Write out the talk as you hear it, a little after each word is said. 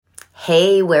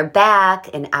Hey, we're back,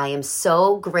 and I am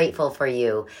so grateful for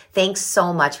you. Thanks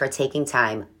so much for taking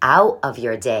time out of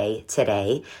your day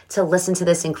today to listen to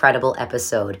this incredible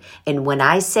episode. And when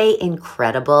I say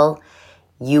incredible,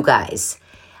 you guys,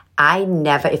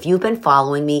 if you've been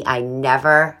following me,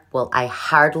 I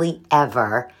hardly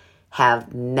ever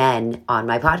have men on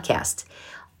my podcast.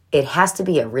 It has to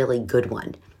be a really good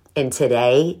one. And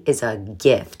today is a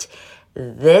gift.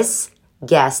 This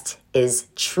guest is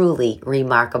truly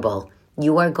remarkable.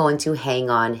 You are going to hang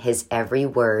on his every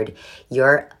word.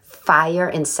 Your fire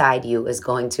inside you is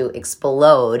going to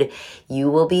explode.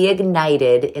 You will be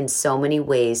ignited in so many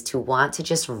ways to want to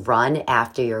just run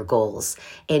after your goals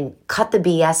and cut the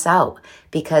BS out.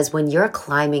 Because when you're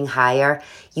climbing higher,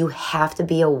 you have to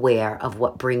be aware of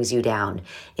what brings you down.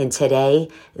 And today,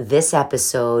 this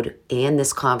episode and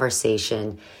this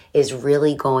conversation is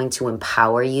really going to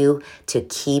empower you to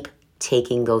keep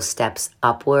taking those steps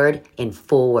upward and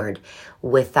forward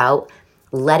without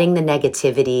letting the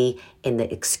negativity and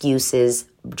the excuses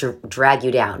drag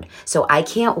you down. So I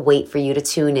can't wait for you to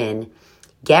tune in.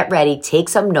 Get ready, take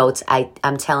some notes.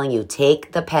 I'm telling you,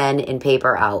 take the pen and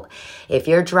paper out. If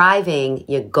you're driving,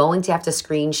 you're going to have to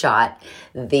screenshot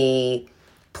the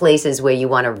places where you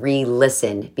want to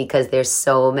re-listen because there's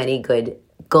so many good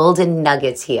golden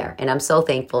nuggets here. And I'm so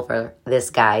thankful for this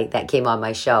guy that came on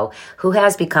my show who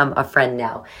has become a friend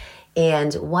now.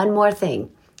 And one more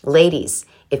thing, ladies,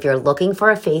 if you're looking for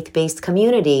a faith-based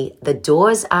community, the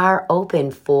doors are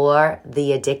open for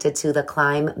the Addicted to the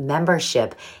Climb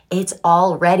membership. It's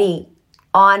already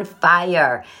on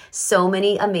fire. So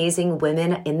many amazing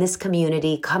women in this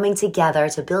community coming together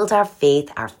to build our faith,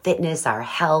 our fitness, our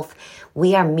health.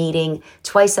 We are meeting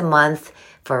twice a month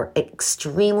for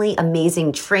extremely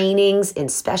amazing trainings and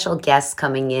special guests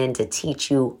coming in to teach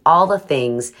you all the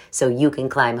things so you can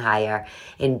climb higher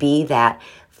and be that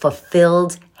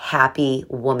fulfilled, happy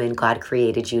woman God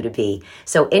created you to be.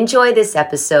 So enjoy this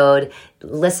episode.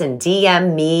 Listen,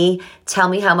 DM me. Tell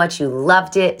me how much you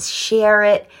loved it. Share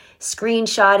it.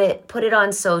 Screenshot it. Put it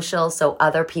on social so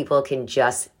other people can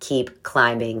just keep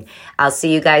climbing. I'll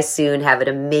see you guys soon. Have an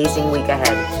amazing week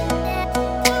ahead.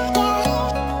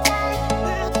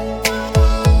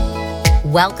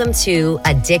 Welcome to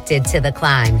Addicted to the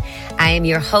Climb. I am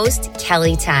your host,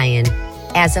 Kelly Tyan.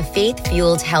 As a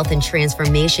faith-fueled health and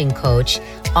transformation coach,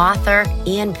 author,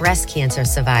 and breast cancer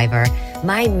survivor,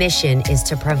 my mission is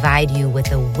to provide you with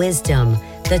the wisdom,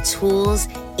 the tools,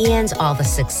 and all the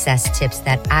success tips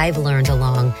that I've learned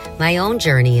along my own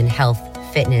journey in health,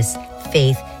 fitness,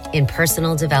 faith, and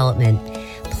personal development.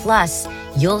 Plus,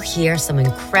 you'll hear some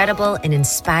incredible and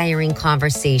inspiring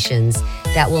conversations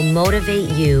that will motivate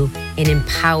you and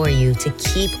empower you to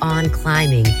keep on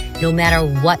climbing no matter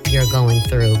what you're going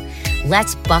through.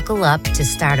 Let's buckle up to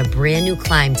start a brand new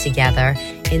climb together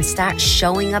and start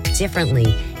showing up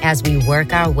differently as we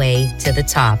work our way to the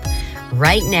top.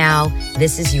 Right now,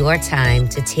 this is your time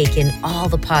to take in all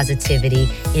the positivity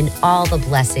and all the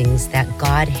blessings that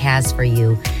God has for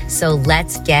you. So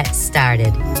let's get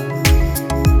started.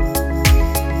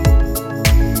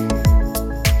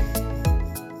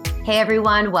 Hey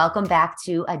everyone, welcome back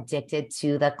to Addicted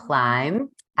to the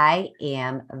Climb. I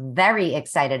am very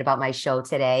excited about my show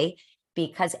today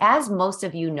because as most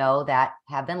of you know that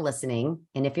have been listening,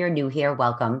 and if you're new here,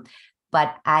 welcome,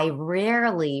 but I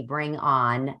rarely bring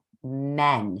on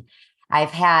men.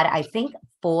 I've had, I think,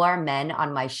 4 men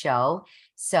on my show,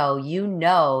 so you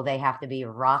know they have to be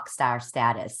rock star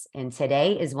status. And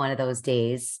today is one of those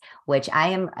days, which I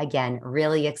am, again,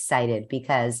 really excited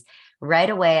because right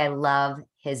away I love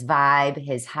his vibe,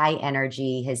 his high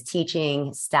energy, his teaching,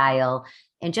 his style,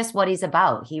 and just what he's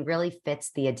about. He really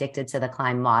fits the Addicted to the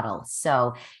Climb model.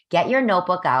 So get your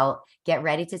notebook out, get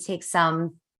ready to take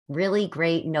some really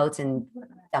great notes and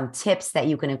some tips that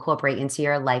you can incorporate into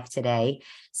your life today.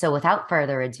 So without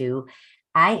further ado,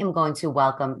 I am going to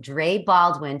welcome Dre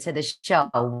Baldwin to the show.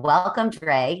 Welcome,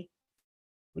 Dre.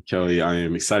 Well, Kelly, I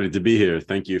am excited to be here.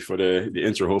 Thank you for the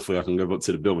intro. Hopefully I can live up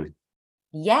to the billing.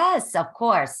 Yes, of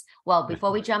course. Well,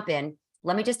 before we jump in,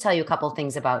 let me just tell you a couple of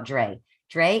things about Dre.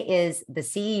 Dre is the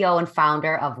CEO and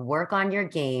founder of Work on Your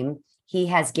Game. He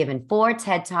has given 4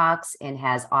 TED Talks and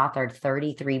has authored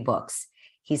 33 books.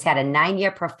 He's had a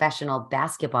 9-year professional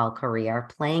basketball career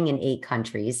playing in 8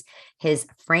 countries. His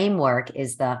framework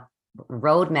is the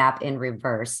roadmap in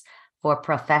reverse for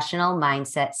professional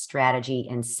mindset, strategy,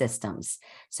 and systems.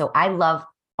 So I love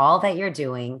all that you're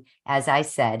doing. As I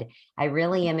said, I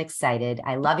really am excited.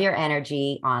 I love your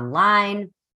energy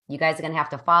online. You guys are going to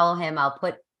have to follow him. I'll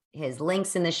put his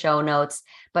links in the show notes.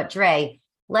 But Dre,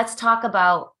 let's talk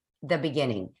about the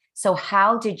beginning. So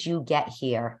how did you get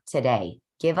here today?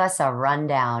 Give us a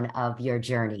rundown of your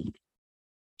journey.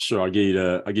 Sure, I'll give you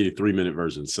a 3-minute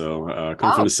version. So, Oh,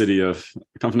 come from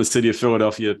the city of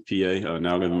Philadelphia, PA.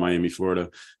 Now I live in Miami,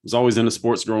 Florida. Was always into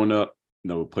sports growing up.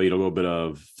 Played a little bit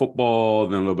of football,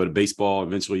 then a little bit of baseball.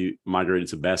 Eventually migrated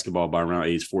to basketball by around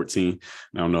age 14.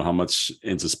 I don't know how much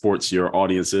into sports your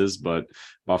audience is, but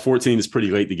by 14 is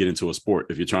pretty late to get into a sport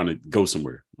if you're trying to go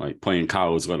somewhere, like playing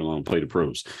college, let alone play the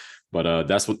pros. But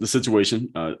that's what the situation.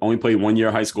 Only played 1 year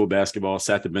of high school basketball,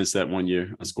 sat the bench that 1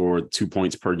 year. I scored 2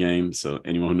 points per game. So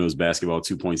anyone who knows basketball,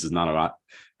 2 points is not a lot.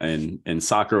 And in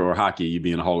soccer or hockey, you'd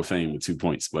be in the Hall of Fame with 2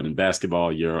 points. But in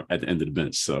basketball, you're at the end of the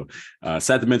bench. So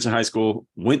sat the bench in high school,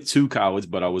 went to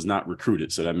college, but I was not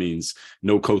recruited. So that means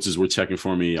no coaches were checking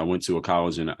for me. I went to a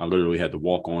college and I literally had to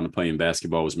walk on to playing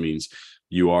basketball, which means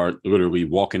you are literally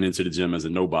walking into the gym as a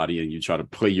nobody and you try to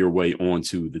play your way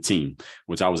onto the team,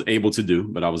 which I was able to do,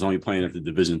 but I was only playing at the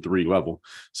Division III level.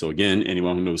 So again,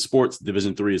 anyone who knows sports,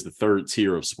 Division III is the third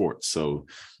tier of sports. So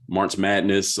March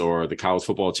Madness or the college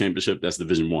football championship, that's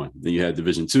Division I. Then you had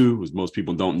Division II, which most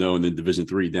people don't know, and then Division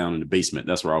III down in the basement.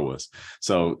 That's where I was.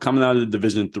 So coming out of the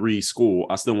Division III school,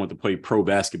 I still want to play pro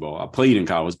basketball. I played in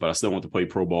college, but I still want to play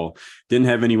pro ball. Didn't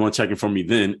have anyone checking for me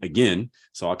then again.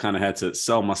 So I kind of had to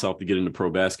sell myself to get into pro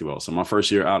basketball. So my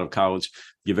first year out of college,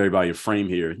 give everybody a frame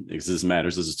here because this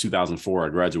matters. This is 2004. I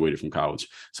graduated from college.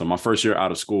 So my first year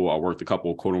out of school, I worked a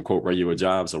couple of quote unquote regular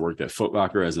jobs. I worked at Foot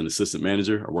Locker as an assistant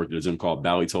manager. I worked at a gym called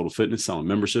Bally Total Fitness selling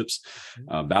memberships.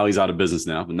 Bally's out of business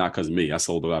now, but not because of me. I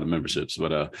sold a lot of memberships.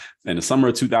 But in the summer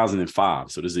of 2005,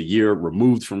 so this is a year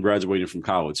removed from graduating from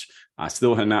college, I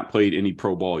still had not played any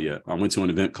pro ball yet. I went to an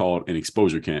event called an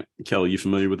exposure camp. Kelly, you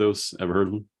familiar with those? Ever heard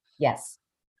of them? yes.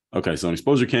 Okay, so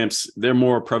exposure camps, they're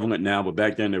more prevalent now, but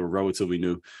back then they were relatively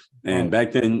new. And Right.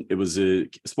 back then it was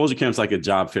exposure camps like a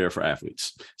job fair for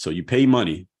athletes. So you pay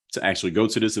money to actually go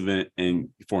to this event and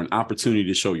for an opportunity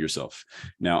to show yourself.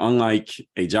 Now, unlike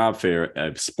a job fair,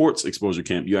 a sports exposure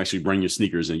camp, you actually bring your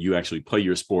sneakers and you actually play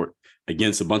your sport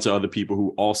against a bunch of other people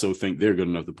who also think they're good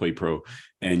enough to play pro.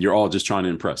 And you're all just trying to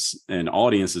impress. And the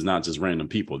audience is not just random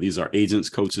people. These are agents,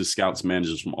 coaches, scouts,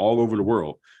 managers from all over the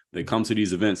world. They come to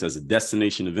these events as a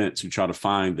destination event to try to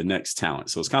find the next talent.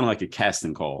 So it's kind of like a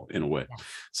casting call in a way. Yeah.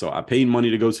 So I paid money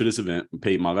to go to this event.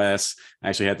 Paid my last, I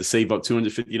actually had to save up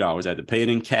 $250. I had to pay it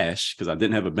in cash because I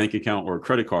didn't have a bank account or a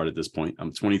credit card at this point.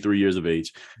 I'm 23 years of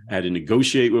age. I had to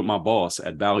negotiate with my boss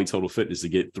at Bally Total Fitness to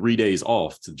get 3 days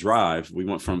off to drive. We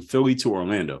went from Philly to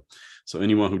Orlando. So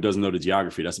anyone who doesn't know the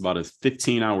geography, that's about a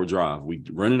 15-hour drive. We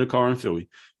rented a car in Philly,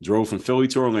 drove from Philly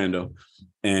to Orlando,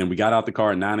 and we got out the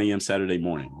car at 9 a.m. Saturday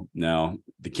morning. Now,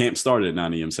 the camp started at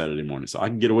 9 a.m. Saturday morning, so I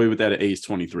can get away with that at age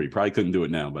 23. Probably couldn't do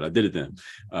it now, but I did it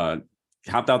then.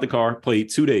 Hopped out the car,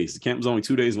 played 2 days. The camp was only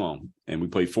 2 days long, and we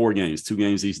played 4 games, 2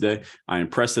 games each day. I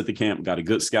impressed at the camp, got a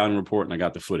good scouting report, and I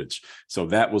got the footage. So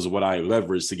that was what I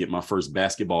leveraged to get my first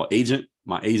basketball agent.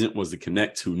 My agent was the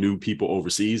connect who knew people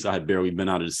overseas. I had barely been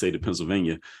out of the state of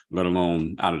Pennsylvania, let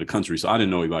alone out of the country, so I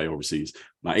didn't know anybody overseas.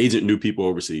 My agent knew people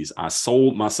overseas. I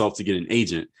sold myself to get an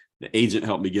agent. The agent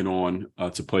helped me get on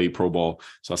to play pro ball.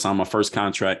 So I signed my first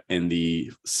contract in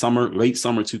the late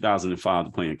summer 2005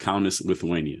 to play in Kaunas,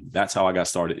 Lithuania. That's how I got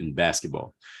started in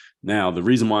basketball. Now, the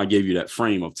reason why I gave you that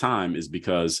frame of time is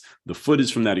because the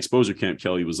footage from that exposure camp,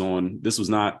 Kelly, was on. This was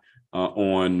not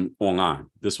online.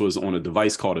 This was on a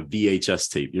device called a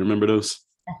VHS tape. You remember those?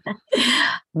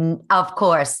 Of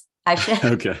course. I should.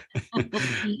 Okay.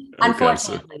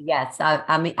 Unfortunately, okay, yes.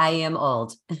 I mean, I am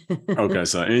old. Okay,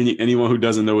 so anyone who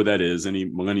doesn't know what that is, any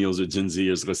millennials or Gen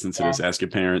Zers listening to this, ask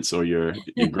your parents or your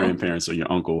grandparents or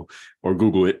your uncle, or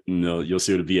Google it, and you'll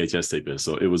see what a VHS tape is.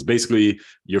 So it was basically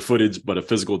your footage, but a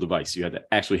physical device. You had to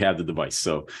actually have the device.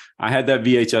 So I had that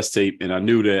VHS tape, and I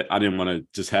knew that I didn't want to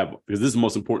just have, because this is the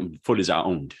most important footage I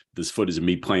owned. This footage of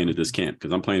me playing at this camp,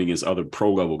 because I'm playing against other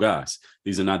pro level guys.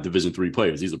 These are not Division III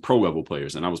players. These are pro level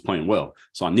players, and I was playing well.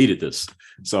 So I needed this.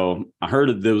 So I heard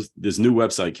of this new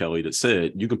website, Kelly, that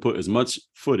said you can put as much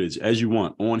footage as you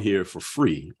want on here for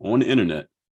free on the internet,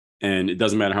 and it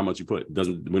doesn't matter how much you put.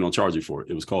 We don't charge you for it.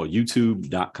 It was called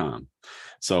youtube.com.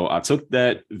 So I took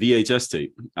that VHS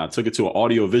tape, I took it to an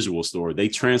audio visual store. They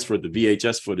transferred the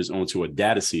VHS footage onto a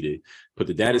data CD, put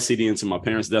the data CD into my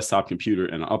parents' desktop computer,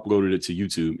 and I uploaded it to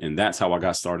YouTube. And that's how I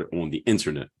got started on the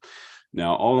internet.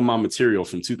 Now, all of my material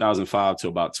from 2005 to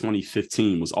about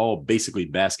 2015 was all basically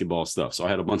basketball stuff. So I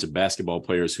had a bunch of basketball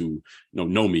players who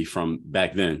know me from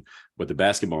back then. with the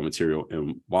basketball material.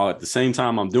 And while at the same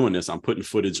time I'm doing this, I'm putting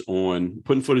footage on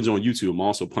YouTube. I'm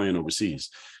also playing overseas.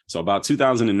 So about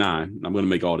 2009, I'm going to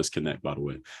make all this connect, by the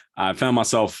way. I found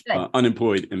myself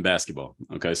unemployed in basketball.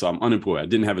 Okay. So I'm unemployed. I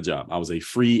didn't have a job. I was a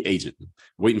free agent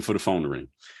waiting for the phone to ring.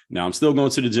 Now I'm still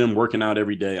going to the gym, working out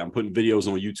every day. I'm putting videos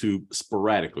on YouTube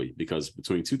sporadically because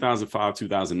between 2005,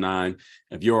 2009,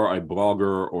 if you're a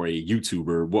blogger or a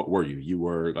YouTuber, what were you? You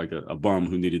were like a bum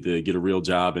who needed to get a real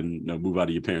job and move out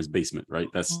of your parents' basement, right?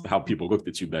 That's how people looked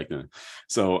at you back then.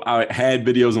 So I had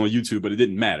videos on YouTube, but it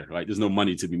didn't matter. Like there's no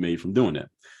money to be made from doing that.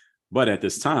 But at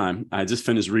this time, I just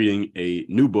finished reading a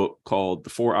new book called The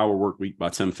 4-Hour Workweek by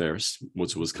Tim Ferriss,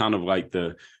 which was kind of like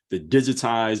the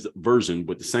digitized version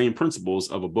with the same principles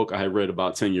of a book I had read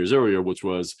about 10 years earlier, which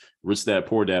was Rich Dad,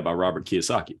 Poor Dad by Robert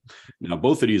Kiyosaki. Now,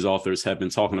 both of these authors have been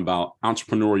talking about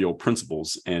entrepreneurial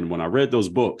principles. And when I read those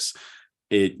books,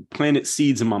 it planted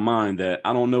seeds in my mind that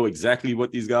I don't know exactly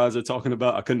what these guys are talking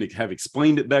about. I couldn't have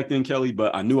explained it back then, Kelly,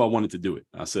 but I knew I wanted to do it.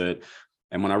 I said,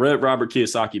 and when I read Robert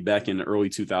Kiyosaki back in the early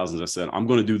 2000s, I said, I'm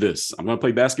going to do this. I'm going to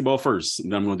play basketball first, and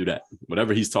then I'm going to do that,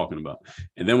 whatever he's talking about.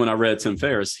 And then when I read Tim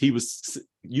Ferriss, he was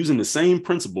using the same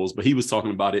principles, but he was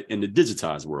talking about it in the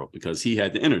digitized world because he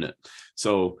had the internet.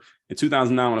 So in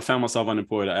 2009, when I found myself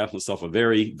unemployed, I asked myself a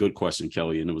very good question,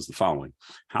 Kelly, and it was the following.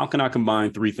 How can I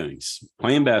combine three things?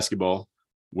 Playing basketball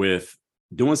with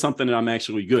doing something that I'm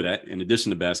actually good at in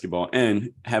addition to basketball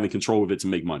and having control of it to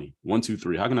make money. 1, 2,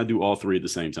 3. How can I do all three at the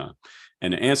same time?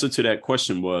 And the answer to that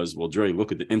question was, well, Dre,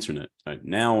 look at the internet. Right?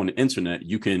 Now on the internet,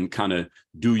 you can kind of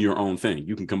do your own thing.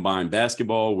 You can combine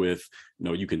basketball with,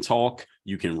 you can talk,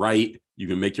 you can write, you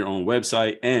can make your own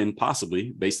website, and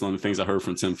possibly, based on the things I heard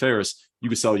from Tim Ferriss, you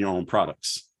can sell your own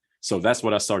products. So that's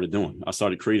what I started doing. I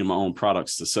started creating my own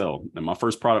products to sell. And my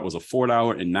first product was a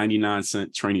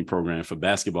 $4.99 training program for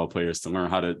basketball players to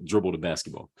learn how to dribble the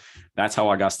basketball. That's how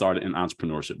I got started in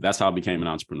entrepreneurship. That's how I became an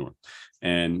entrepreneur.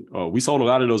 And we sold a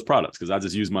lot of those products because I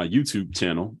just used my YouTube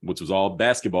channel, which was all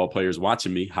basketball players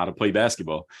watching me how to play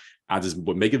basketball. I just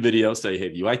would make a video, say, hey,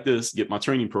 if you like this, get my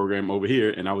training program over here.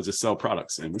 And I would just sell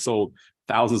products. And we sold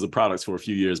thousands of products for a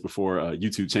few years before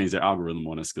YouTube changed their algorithm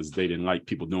on us because they didn't like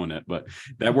people doing that. But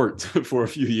that worked for a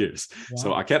few years. Wow.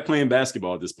 So I kept playing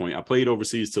basketball at this point. I played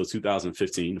overseas till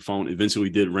 2015. The phone eventually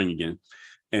did ring again.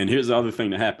 And here's the other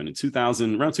thing that happened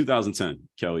in around 2010,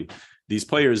 Kelly. These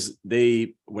players,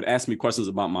 they would ask me questions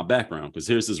about my background because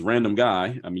here's this random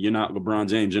guy. I mean, you're not LeBron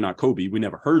James, you're not Kobe. We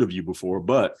never heard of you before,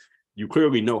 but you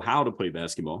clearly know how to play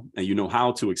basketball and you know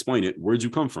how to explain it. Where'd you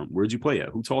come from? Where'd you play at?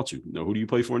 Who taught you? Who do you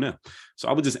play for now? So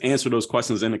I would just answer those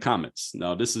questions in the comments.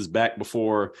 Now, this is back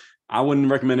before. I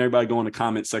wouldn't recommend everybody go in the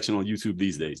comment section on YouTube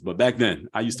these days, but back then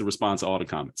I used to respond to all the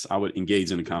comments. I would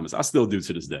engage in the comments. I still do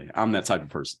to this day. I'm that type of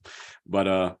person.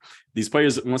 But these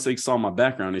players, once they saw my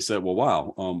background, they said, well,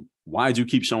 wow, why'd you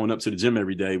keep showing up to the gym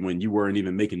every day when you weren't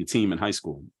even making the team in high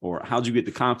school? Or how'd you get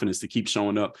the confidence to keep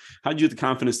showing up? How'd you get the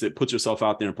confidence to put yourself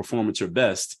out there and perform at your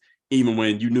best, even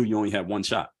when you knew you only had one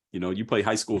shot? You play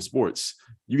high school sports,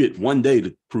 you get one day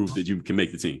to prove that you can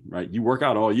make the team, right? You work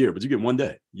out all year, but you get one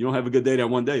day. You don't have a good day, that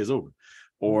one day is over.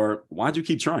 Or why'd you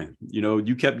keep trying?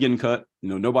 You kept getting cut.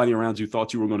 Nobody around you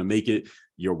thought you were going to make it.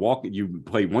 You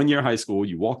played 1 year high school.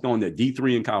 You walked on that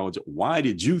D3 in college. Why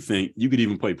did you think you could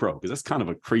even play pro? Because that's kind of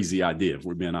a crazy idea, if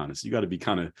we're being honest. You got to be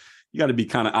kind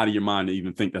of out of your mind to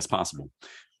even think that's possible.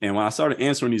 And when I started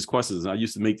answering these questions, I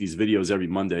used to make these videos every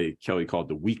Monday, Kelly, called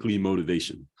the Weekly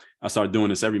Motivation. I started doing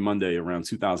this every Monday around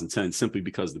 2010, simply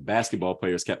because the basketball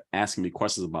players kept asking me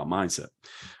questions about mindset.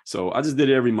 So I just did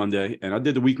it every Monday, and I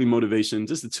did the Weekly Motivation,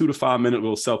 just a 2 to 5 minute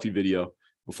little selfie video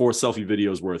before selfie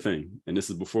videos were a thing. And this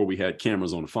is before we had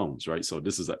cameras on the phones, right? So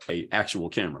this is a actual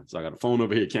camera. So I got a phone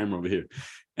over here, camera over here.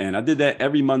 And I did that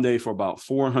every Monday for about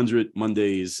 400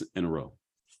 Mondays in a row.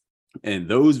 And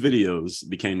those videos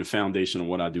became the foundation of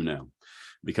what I do now.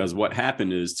 Because what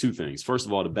happened is two things. First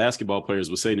of all, the basketball players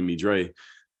would say to me, Dre,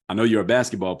 I know you're a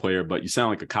basketball player, but you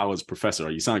sound like a college professor,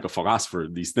 or you sound like a philosopher,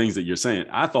 these things that you're saying.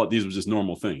 I thought these were just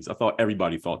normal things. I thought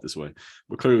everybody thought this way,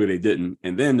 but clearly they didn't.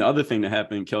 And then the other thing that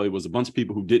happened, Kelly, was a bunch of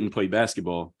people who didn't play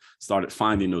basketball started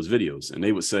finding those videos. And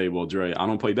they would say, well, Dre, I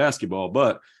don't play basketball,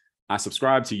 but I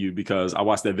subscribe to you because I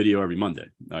watch that video every Monday.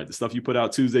 All right, the stuff you put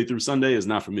out Tuesday through Sunday is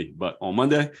not for me, but on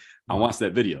Monday, I watch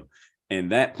that video.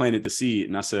 And that planted the seed.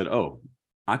 And I said, oh,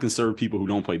 I can serve people who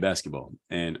don't play basketball.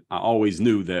 And I always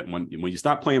knew that when you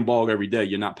stop playing ball every day,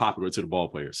 you're not popular to the ball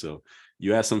players. So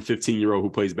you ask some 15-year-old who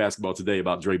plays basketball today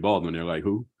about Dre Baldwin, they're like,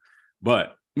 who?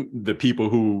 But the people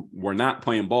who were not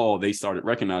playing ball, they started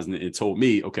recognizing it. It told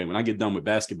me, okay, when I get done with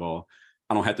basketball,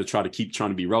 I don't have to try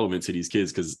to be relevant to these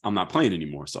kids because I'm not playing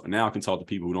anymore. So now I can talk to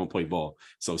people who don't play ball.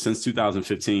 So since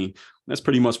 2015, that's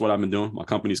pretty much what I've been doing. My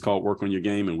company's called Work on Your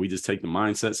Game, and we just take the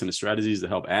mindsets and the strategies to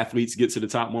help athletes get to the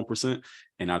top 1%.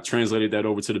 And I translated that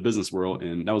over to the business world.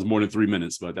 And that was more than 3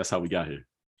 minutes, but that's how we got here.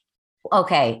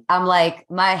 Okay. I'm like,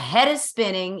 my head is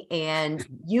spinning, and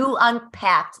you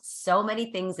unpacked so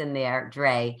many things in there,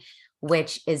 Dre,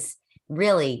 which is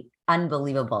really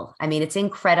unbelievable. I mean, it's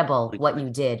incredible what you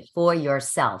did for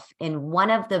yourself. And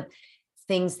one of the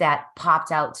things that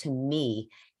popped out to me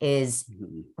is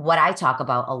what I talk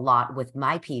about a lot with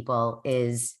my people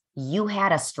is you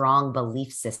had a strong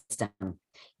belief system.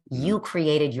 You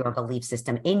created your belief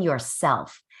system in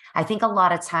yourself. I think a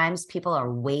lot of times people are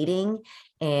waiting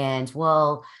and,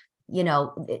 well, you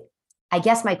know, I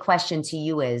guess my question to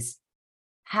you is,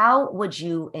 how would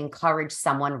you encourage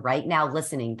someone right now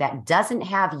listening that doesn't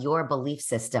have your belief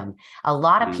system? A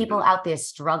lot of people out there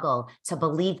struggle to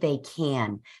believe they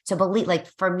can, to believe, like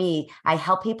for me, I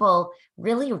help people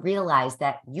really realize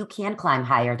that you can climb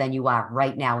higher than you are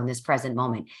right now in this present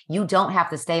moment. You don't have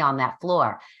to stay on that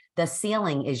floor. The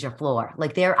ceiling is your floor.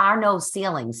 Like there are no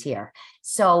ceilings here.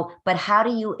 So, but how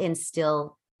do you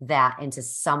instill that into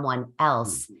someone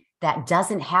else that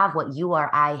doesn't have what you or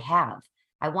I have?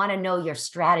 I want to know your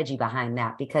strategy behind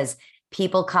that, because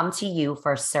people come to you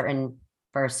for a certain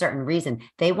reason.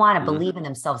 They want to believe in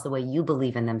themselves the way you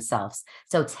believe in themselves.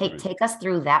 So take us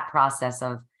through that process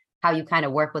of how you kind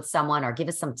of work with someone, or give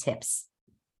us some tips.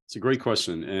 It's a great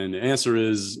question. And the answer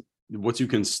is, what you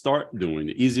can start doing,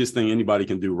 the easiest thing anybody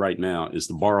can do right now is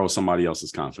to borrow somebody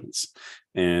else's confidence.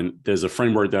 And there's a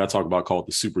framework that I talk about called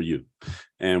the super you.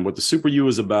 And what the super you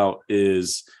is about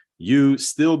is you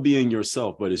still being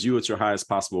yourself, but it's you at your highest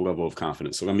possible level of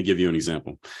confidence. So let me give you an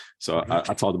example. So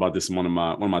I talked about this in one of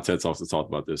my TED Talks. I talked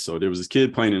about this. So there was this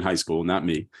kid playing in high school, not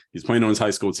me. He's playing on his high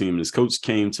school team, and his coach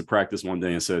came to practice one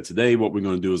day and said, today, what we're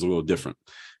going to do is a little different.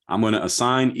 I'm going to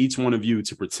assign each one of you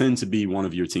to pretend to be one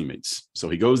of your teammates. So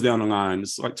he goes down the line.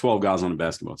 It's like 12 guys on the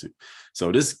basketball team.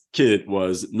 So this kid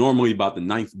was normally about the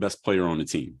 9th best player on the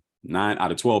team, 9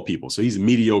 out of 12 people. So he's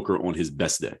mediocre on his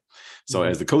best day. So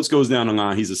as the coach goes down the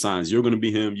line, he's assigned, you're going to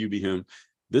be him, you be him.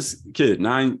 This kid,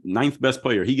 9th best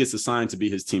player, he gets assigned to be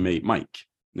his teammate, Mike.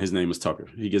 His name is Tucker.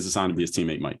 He gets assigned to be his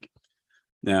teammate, Mike.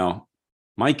 Now,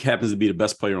 Mike happens to be the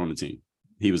best player on the team.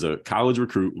 He was a college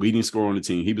recruit, leading scorer on the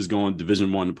team. He was going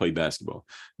Division I to play basketball.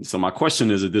 So my question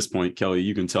is, at this point, Kelly,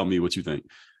 you can tell me what you think.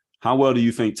 How well do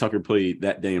you think Tucker played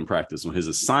that day in practice when his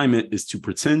assignment is to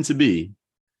pretend to be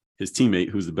his teammate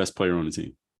who's the best player on the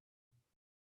team?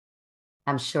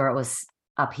 I'm sure it was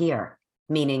up here,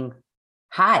 meaning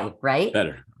high, right?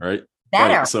 Better, right?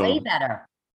 Better, right, so, way better.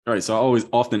 Right. So I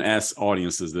often ask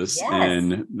audiences this, Yes.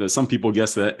 and some people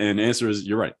guess that. And the answer is,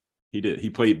 you're right. He did. He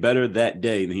played better that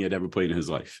day than he had ever played in his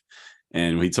life.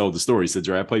 And when he told the story, he said,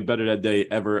 Dre, I played better that day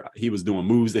ever. He was doing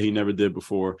moves that he never did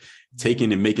before,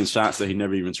 taking and making shots that he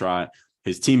never even tried.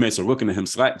 His teammates are looking at him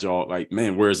slack-jawed like,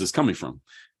 man, where is this coming from?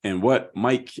 And what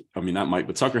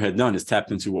Tucker had done is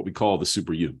tapped into what we call the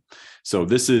super you. So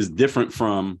this is different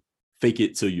from fake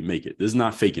it till you make it. This is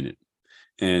not faking it.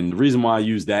 And the reason why I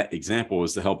use that example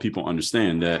is to help people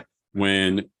understand that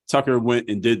when Tucker went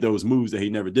and did those moves that he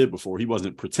never did before, he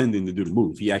wasn't pretending to do the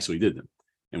move. He actually did them.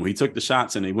 And when he took the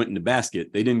shots and they went in the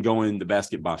basket, they didn't go in the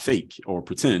basket by fake or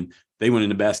pretend. They went in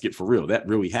the basket for real. That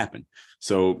really happened.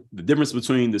 So the difference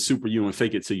between the super you and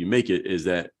fake it till you make it is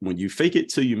that when you fake it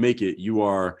till you make it, you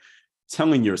are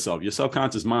telling yourself, your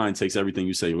subconscious mind takes everything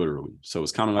you say literally. So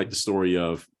it's kind of like the story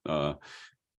of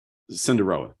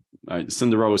Cinderella. Right? The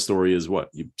Cinderella story is what?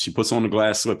 She puts on a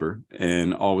glass slipper,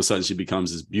 and all of a sudden she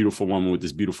becomes this beautiful woman with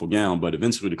this beautiful gown. But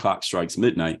eventually the clock strikes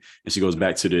midnight and she goes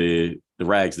back to the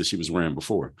rags that she was wearing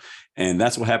before. And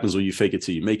that's what happens when you fake it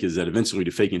till you make it, is that eventually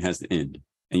the faking has to end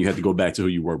and you have to go back to who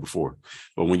you were before.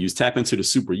 But when you tap into the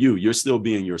super you, you're still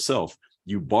being yourself.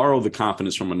 You borrow the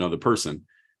confidence from another person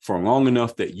for long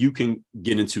enough that you can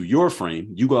get into your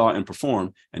frame, you go out and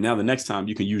perform. And now the next time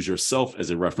you can use yourself as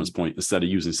a reference point instead of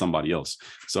using somebody else.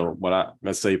 So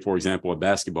let's say, for example, a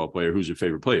basketball player, who's your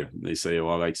favorite player? They say, oh,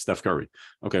 I like Steph Curry.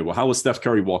 Okay, well, how would Steph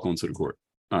Curry walk onto the court?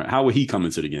 All right, how would he come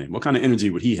into the game? What kind of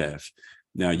energy would he have?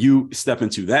 Now you step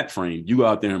into that frame, you go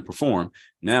out there and perform.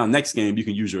 Now, next game, you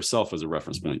can use yourself as a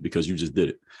reference point because you just did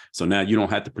it. So now you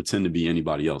don't have to pretend to be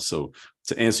anybody else. So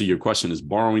to answer your question, is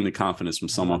borrowing the confidence from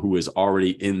someone who is already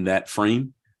in that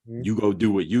frame. You go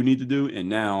do what you need to do, and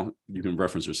now you can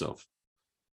reference yourself.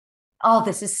 Oh,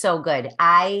 this is so good.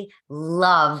 I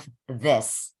love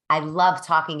this. I love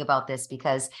talking about this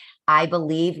because I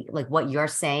believe, like what you're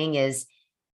saying is,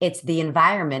 it's the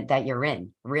environment that you're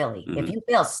in, really. If you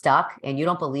feel stuck and you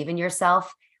don't believe in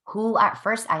yourself,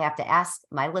 first I have to ask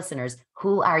my listeners,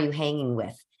 who are you hanging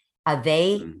with? Are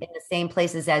they in the same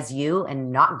places as you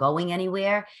and not going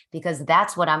anywhere? Because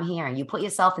that's what I'm hearing. You put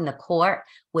yourself in the court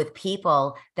with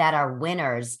people that are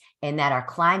winners and that are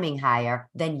climbing higher,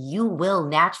 then you will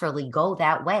naturally go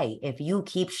that way if you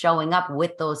keep showing up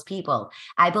with those people.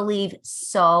 I believe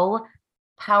so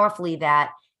powerfully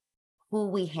that who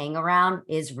we hang around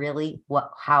is really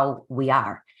how we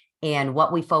are, and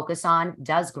what we focus on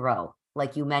does grow,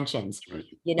 like you mentioned. Right.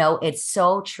 It's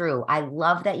so true. I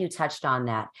love that you touched on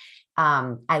that.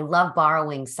 I love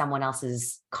borrowing someone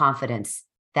else's confidence.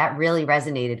 That really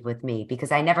resonated with me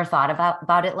because I never thought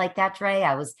about it like that, Dre.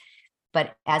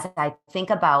 But as I think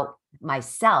about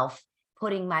myself,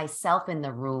 putting myself in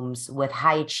the rooms with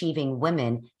high achieving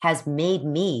women has made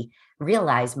me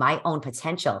realize my own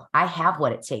potential. I have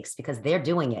what it takes because they're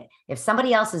doing it. If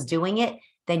somebody else is doing it,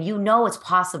 then it's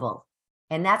possible.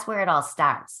 And that's where it all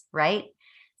starts, right?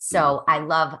 So I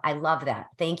love that.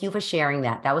 Thank you for sharing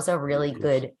that. That was a really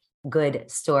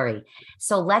good story.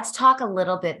 So let's talk a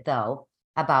little bit though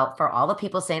about, for all the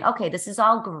people saying, okay, this is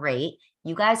all great.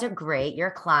 You guys are great.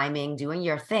 You're climbing, doing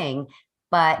your thing.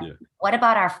 But what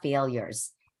about our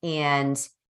failures? And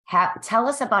tell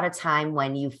us about a time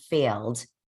when you failed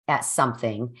at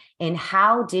something, and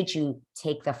how did you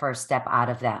take the first step out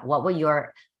of that? What were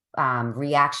your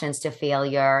reactions to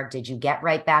failure? Did you get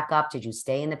right back up? Did you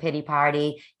stay in the pity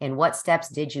party? And what steps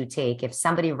did you take? If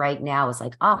somebody right now is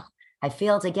like, oh, I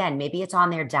failed again, maybe it's on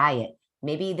their diet.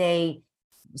 Maybe they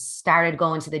started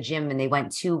going to the gym and they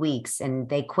went 2 weeks and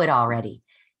they quit already.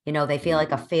 They feel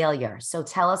like a failure. So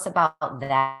tell us about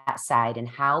that side and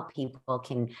how people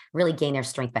can really gain their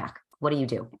strength back. What do you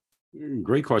do?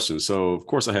 Great question. So, of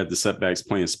course, I had the setbacks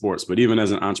playing sports, but even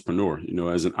as an entrepreneur,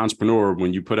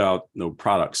 when you put out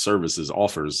products, services,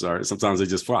 offers, sometimes they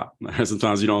just flop.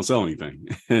 Sometimes you don't sell anything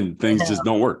and things just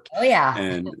don't work. Oh, yeah.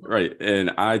 And right.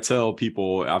 And I tell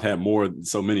people, I've had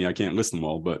so many, I can't list them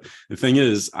all. But the thing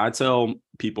is, I tell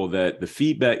people that the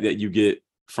feedback that you get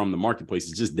from the marketplace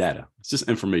is just data. It's just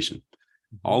information.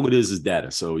 All it is data.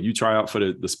 So you try out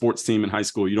for the sports team in high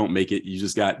school, you don't make it. You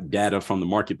just got data from the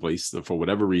marketplace. So for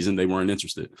whatever reason, they weren't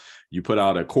interested. You put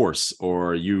out a course,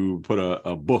 or you put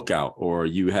a book out, or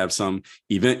you have some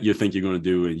event you think you're going to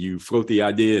do, and you float the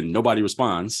idea and nobody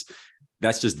responds.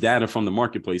 That's just data from the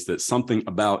marketplace that something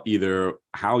about either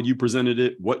how you presented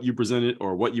it, what you presented,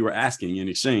 or what you were asking in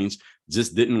exchange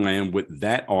just didn't land with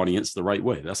that audience the right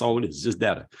way. That's all it is, just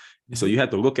data. So you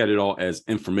have to look at it all as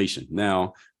information.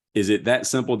 Now, is it that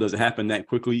simple? Does it happen that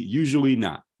quickly? Usually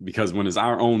not, because when it's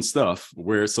our own stuff,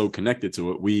 we're so connected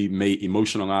to it, we may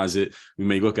emotionalize it. We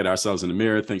may look at ourselves in the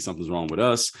mirror, think something's wrong with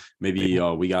us. Maybe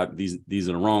we got these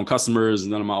are the wrong customers.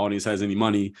 None of my audience has any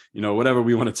money. Whatever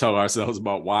we want to tell ourselves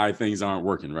about why things aren't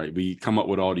working, right? We come up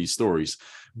with all these stories.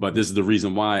 But this is the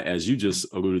reason why, as you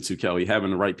just alluded to, Kelly,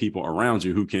 having the right people around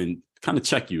you who can kind of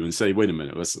check you and say, wait a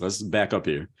minute, let's back up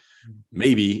here.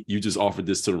 Maybe you just offered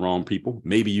this to the wrong people.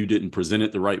 Maybe you didn't present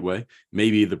it the right way.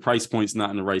 Maybe the price point's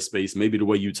not in the right space. Maybe the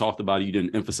way you talked about it, you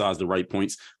didn't emphasize the right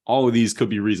points. All of these could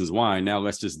be reasons why. Now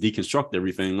let's just deconstruct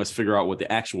everything. Let's figure out what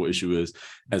the actual issue is,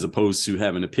 as opposed to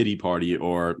having a pity party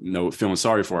or feeling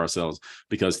sorry for ourselves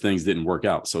because things didn't work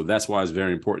out. So that's why it's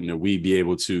very important that we be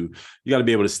able to, you got to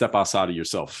be able to step outside of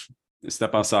yourself.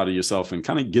 Step outside of yourself and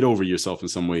kind of get over yourself in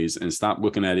some ways, and stop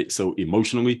looking at it so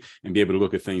emotionally, and be able to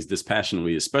look at things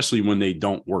dispassionately, especially when they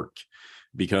don't work.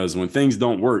 Because when things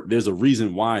don't work, there's a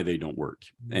reason why they don't work.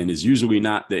 And it's usually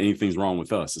not that anything's wrong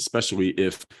with us, especially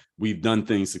if we've done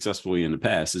things successfully in the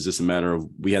past. It's just a matter of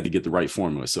we had to get the right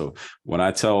formula. So what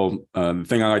I tell, the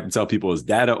thing I like to tell people is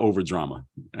data over drama.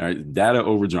 All right, data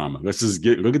over drama. Let's just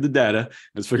look at the data.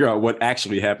 Let's figure out what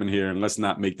actually happened here, and let's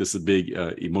not make this a big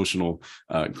emotional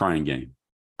crying game.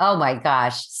 Oh my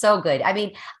gosh, so good. I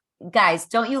mean, guys,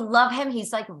 don't you love him?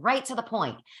 He's like right to the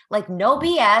point, like no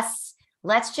BS.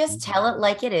 Let's just tell it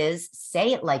like it is,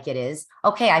 say it like it is.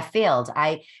 Okay, I failed.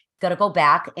 I got to go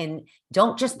back, and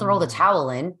don't just throw the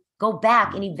towel in. Go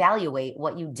back and evaluate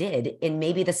what you did, and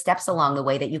maybe the steps along the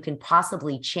way that you can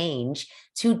possibly change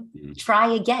to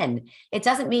try again. It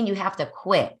doesn't mean you have to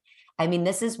quit. I mean,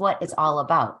 this is what it's all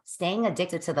about. Staying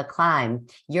addicted to the climb,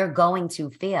 you're going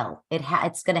to fail.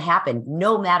 It's going to happen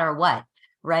no matter what,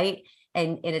 right?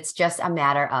 And it's just a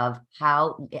matter of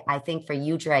how, I think for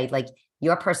you, Dre, like,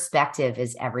 your perspective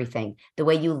is everything. The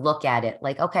way you look at it,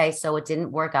 like, okay, so it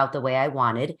didn't work out the way I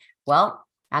wanted. Well,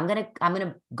 I'm going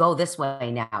to go this way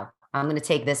now. I'm going to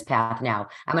take this path now.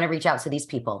 I'm going to reach out to these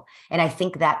people. And I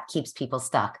think that keeps people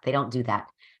stuck. They don't do that.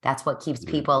 That's what keeps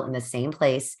people in the same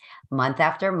place month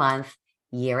after month.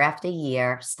 year after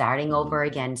year, starting over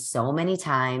again so many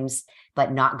times,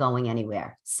 but not going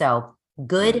anywhere. So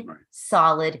good,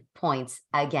 solid points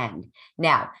again.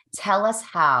 Now, tell us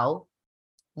how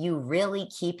you really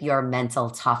keep your mental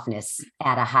toughness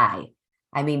at a high.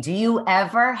 I mean, do you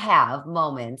ever have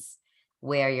moments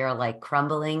where you're like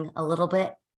crumbling a little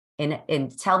bit?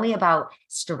 And tell me about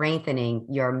strengthening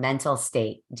your mental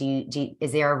state.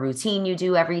 Is there a routine you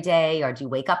do every day, or do you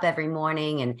wake up every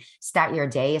morning and start your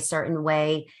day a certain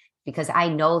way? Because I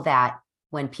know that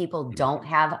when people don't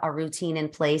have a routine in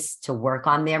place to work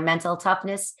on their mental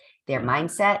toughness, their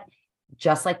mindset,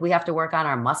 just like we have to work on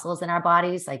our muscles in our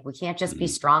bodies, like we can't just be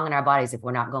strong in our bodies if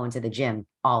we're not going to the gym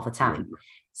all the time.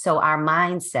 So our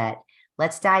mindset,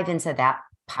 let's dive into that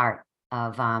part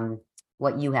of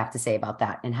what you have to say about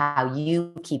that and how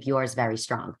you keep yours very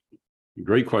strong.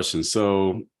 Great question.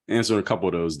 So answer a couple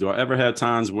of those. Do I ever have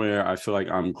times where I feel like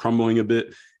I'm crumbling a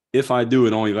bit? If I do,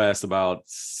 it only lasts about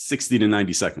 60 to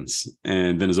 90 seconds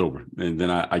and then it's over. And then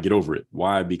I get over it.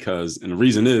 Why? And the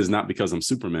reason is not because I'm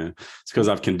Superman. It's because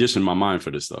I've conditioned my mind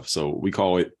for this stuff. So I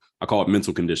call it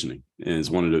mental conditioning. And it's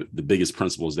one of the biggest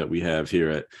principles that we have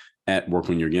here at Work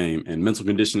on Your Game. And mental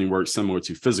conditioning works similar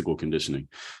to physical conditioning.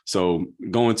 So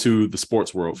going to the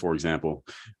sports world, for example,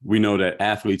 we know that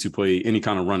athletes who play any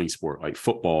kind of running sport, like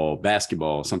football,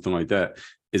 basketball, something like that,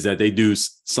 is that they do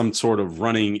some sort of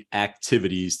running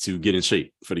activities to get in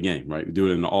shape for the game, right? We do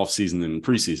it in the off season and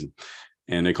preseason,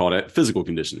 and they call that physical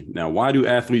conditioning. Now, why do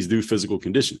athletes do physical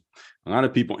conditioning? A lot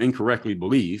of people incorrectly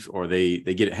believe, or they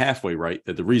get it halfway right,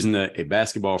 that the reason that a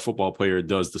basketball or football player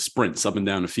does the sprints up and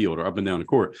down the field or up and down the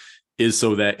court is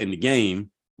so that in the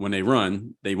game, when they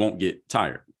run, they won't get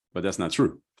tired. But that's not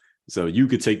true. So you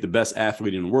could take the best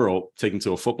athlete in the world, take them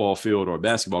to a football field or a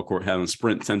basketball court, have them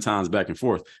sprint 10 times back and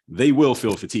forth. They will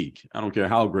feel fatigue. I don't care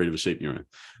how great of a shape you're in.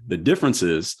 The difference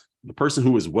is the person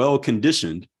who is well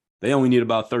conditioned, they only need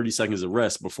about 30 seconds of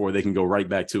rest before they can go right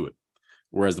back to it.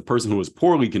 Whereas the person who is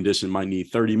poorly conditioned might need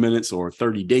 30 minutes or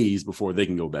 30 days before they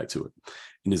can go back to it.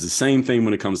 And it's the same thing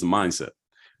when it comes to mindset.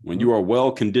 When you are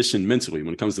well conditioned mentally,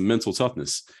 when it comes to mental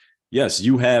toughness, yes,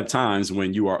 you have times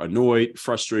when you are annoyed,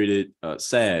 frustrated,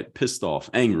 sad, pissed off,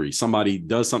 angry. Somebody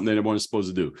does something they weren't supposed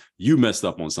to do. You messed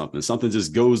up on something. Something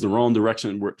just goes the wrong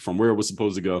direction from where it was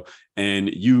supposed to go, and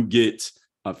you get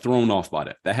thrown off by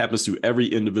that. That happens to every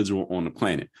individual on the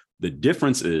planet. The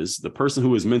difference is the person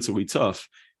who is mentally tough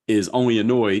is only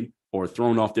annoyed or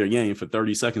thrown off their game for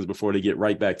 30 seconds before they get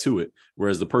right back to it.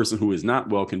 Whereas the person who is not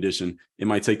well conditioned, it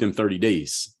might take them 30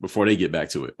 days before they get back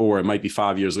to it. Or it might be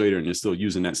 5 years later and they're still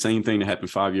using that same thing that happened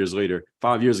 5 years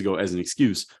ago as an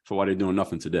excuse for why they're doing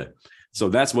nothing today. So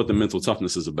that's what the mental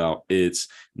toughness is about. It's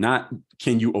not,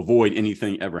 can you avoid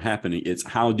anything ever happening? It's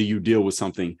how do you deal with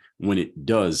something when it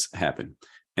does happen?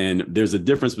 And there's a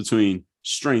difference between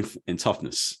strength and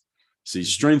toughness. See,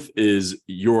 strength is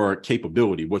your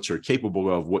capability, what you're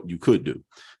capable of, what you could do.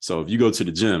 So if you go to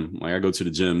the gym, like I go to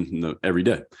the gym every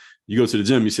day, you go to the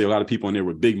gym, you see a lot of people in there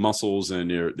with big muscles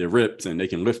and they're ripped and they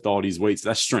can lift all these weights.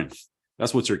 That's strength.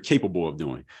 That's what you're capable of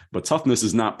doing. But toughness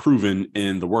is not proven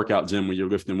in the workout gym when you're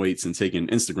lifting weights and taking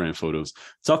Instagram photos.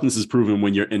 Toughness is proven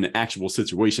when you're in the actual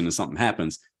situation and something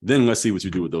happens. Then let's see what you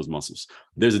do with those muscles.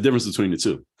 There's a difference between the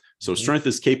two. So strength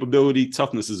is capability.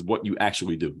 Toughness is what you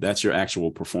actually do. That's your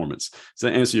actual performance. Does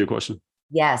that answer your question?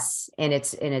 Yes. And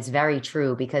it's very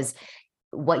true, because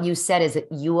what you said is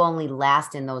that you only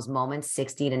last in those moments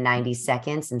 60 to 90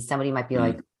 seconds. And somebody might be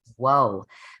like, whoa.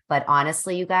 But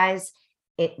honestly, you guys,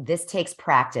 this takes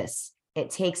practice. It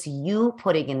takes you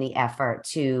putting in the effort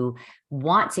to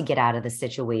want to get out of the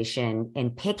situation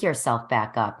and pick yourself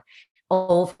back up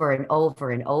over and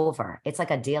over and over. It's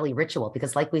like a daily ritual,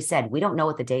 because like we said, we don't know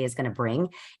what the day is going to bring,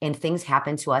 and things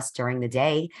happen to us during the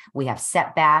day. We have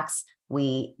setbacks.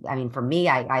 For me,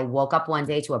 I woke up one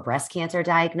day to a breast cancer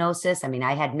diagnosis. I mean,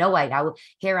 I had no idea.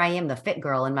 Here I am, the fit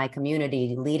girl in my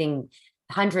community, leading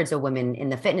hundreds of women in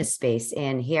the fitness space.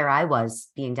 And here I was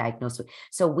being diagnosed with.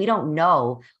 So we don't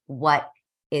know what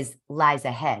lies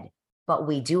ahead, but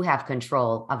we do have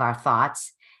control of our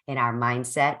thoughts and our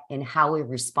mindset and how we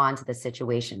respond to the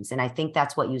situations. And I think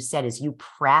that's what you said, is you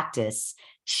practice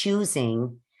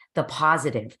choosing the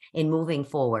positive in moving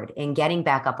forward and getting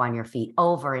back up on your feet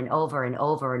over and over and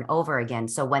over and over again.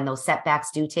 So when those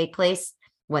setbacks do take place,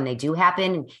 when they do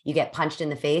happen, you get punched in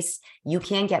the face, you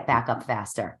can get back up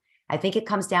faster. I think it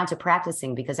comes down to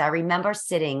practicing, because I remember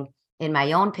sitting in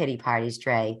my own pity parties,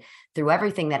 Dre, through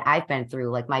everything that I've been through.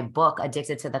 Like my book,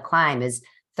 Addicted to the Climb, is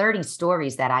 30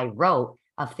 stories that I wrote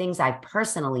of things I've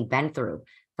personally been through,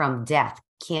 from death,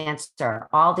 cancer,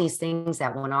 all these things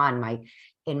that went on, my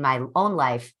in my own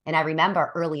life. And I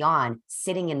remember early on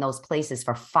sitting in those places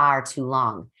for far too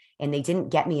long, and they didn't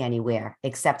get me anywhere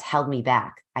except held me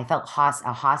back. I felt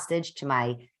a hostage to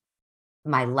my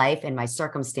life and my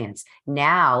circumstance.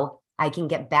 Now I can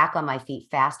get back on my feet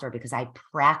faster because I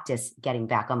practice getting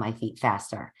back on my feet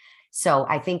faster. So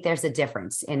I think there's a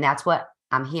difference. And that's what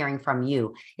I'm hearing from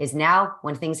you is now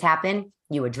when things happen,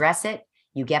 you address it,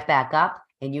 you get back up,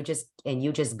 and you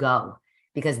just go,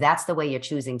 because that's the way you're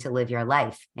choosing to live your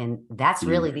life. And that's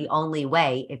really the only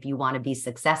way if you want to be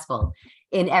successful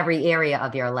in every area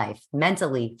of your life,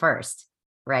 mentally first,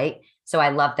 right? So I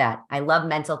love that. I love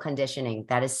mental conditioning.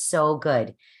 That is so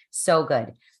good. So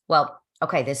good. Well,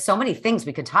 okay, there's so many things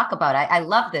we could talk about. I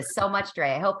love this so much,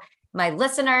 Dre. I hope my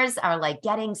listeners are like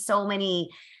getting so many,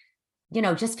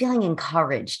 just feeling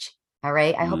encouraged. All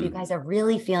right. I hope you guys are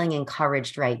really feeling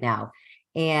encouraged right now.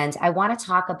 And I want to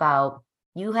talk about,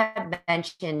 you have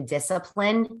mentioned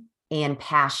discipline and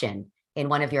passion in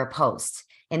one of your posts,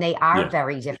 and they are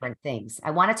very different things.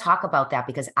 I want to talk about that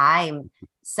because I'm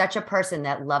such a person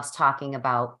that loves talking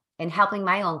about and helping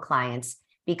my own clients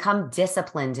become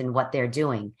disciplined in what they're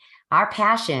doing. Our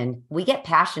passion, we get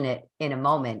passionate in a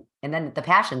moment and then the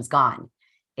passion's gone.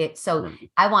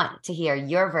 I want to hear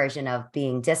your version of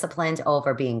being disciplined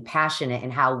over being passionate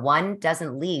and how one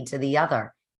doesn't lead to the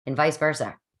other and vice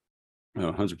versa.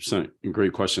 100%.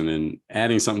 Great question. And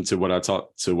adding something to what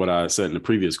I said in the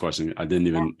previous question, I didn't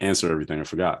even answer everything. I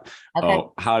forgot. Okay.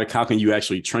 How can you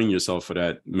actually train yourself for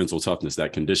that mental toughness,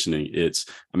 that conditioning? It's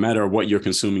a matter of what you're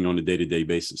consuming on a day-to-day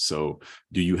basis. So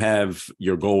do you have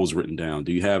your goals written down?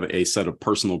 Do you have a set of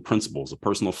personal principles, a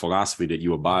personal philosophy that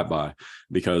you abide by?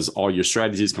 Because all your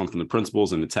strategies come from the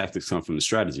principles and the tactics come from the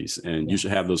strategies. And you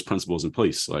should have those principles in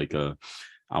place. Like,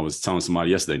 I was telling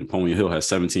somebody yesterday, Napoleon Hill has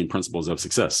 17 principles of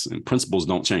success, and principles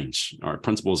don't change. All right.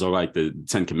 Principles are like the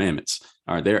 10 commandments.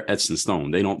 All right. They're etched in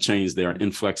stone. They don't change. They're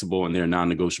inflexible and they're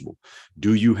non-negotiable.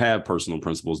 Do you have personal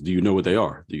principles? Do you know what they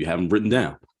are? Do you have them written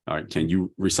down? All right. Can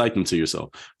you recite them to yourself?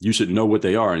 You should know what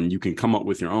they are, and you can come up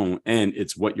with your own, and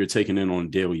it's what you're taking in on a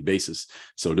daily basis.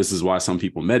 So this is why some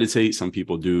people meditate. Some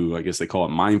people do, I guess they call it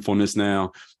mindfulness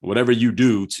now. Whatever you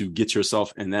do to get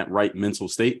yourself in that right mental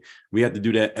state, we have to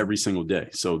do that every single day.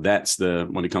 So that's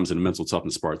when it comes to the mental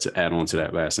toughness part, to add on to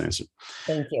that last answer.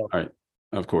 Thank you. All right.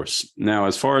 Of course. Now,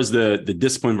 as far as the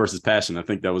discipline versus passion, I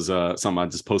think that was something I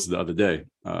just posted the other day,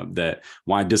 that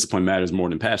why discipline matters more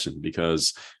than passion,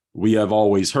 because we have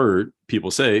always heard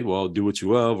people say, well, do what you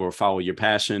love or follow your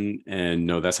passion. And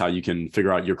that's how you can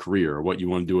figure out your career or what you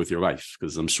want to do with your life.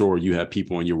 Because I'm sure you have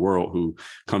people in your world who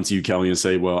come to you, Kelly, and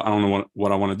say, well, I don't know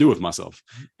what I want to do with myself.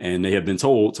 And they have been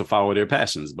told to follow their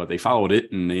passions, but they followed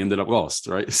it and they ended up lost.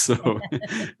 Right. So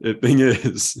the thing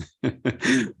is,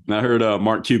 I heard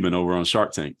Mark Cuban over on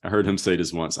Shark Tank. I heard him say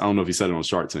this once. I don't know if he said it on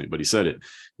Shark Tank, but he said it,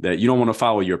 that you don't want to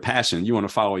follow your passion. You want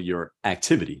to follow your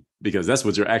activity, because that's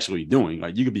what you're actually doing.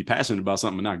 Like, you could be passionate about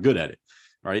something but not good at it,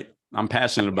 right? I'm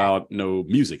passionate about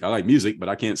music. I like music, but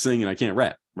I can't sing and I can't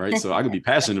rap, right? So I could be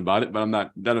passionate about it, but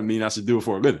that doesn't mean I should do it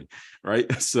for a living,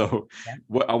 right? So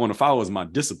what I want to follow is my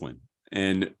discipline.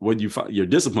 And your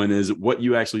discipline is what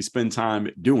you actually spend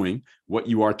time doing, what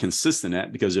you are consistent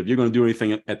at. Because if you're going to do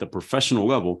anything at the professional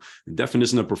level, the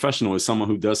definition of professional is someone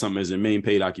who does something as their main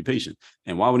paid occupation.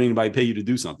 And why would anybody pay you to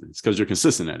do something? It's because you're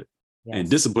consistent at it. Yes. And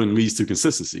discipline leads to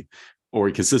consistency,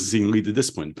 or consistency can lead to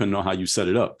discipline, depending on how you set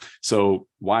it up. So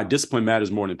why discipline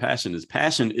matters more than passion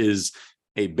is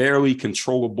a barely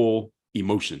controllable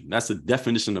emotion. That's the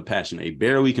definition of passion, a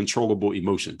barely controllable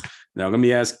emotion. Now, let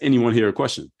me ask anyone here a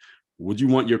question. Would you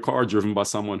want your car driven by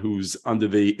someone who's under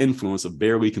the influence of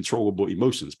barely controllable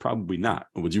emotions? Probably not.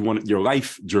 Or would you want your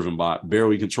life driven by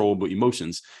barely controllable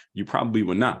emotions? You probably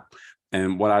would not.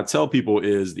 And what I tell people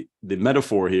is the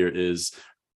metaphor here is,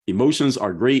 emotions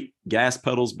are great gas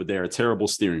pedals, but they are terrible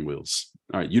steering wheels.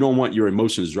 All right. You don't want your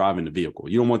emotions driving the vehicle.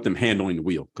 You don't want them handling the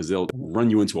wheel, because they'll run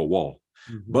you into a wall.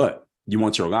 Mm-hmm. But you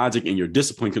want your logic and your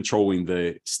discipline controlling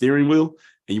the steering wheel,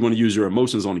 and you want to use your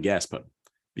emotions on the gas pedal.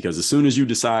 Because as soon as you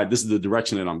decide this is the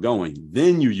direction that I'm going,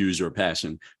 then you use your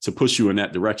passion to push you in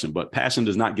that direction. But passion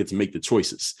does not get to make the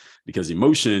choices, because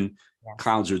emotion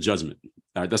clouds your judgment.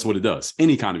 All right, that's what it does.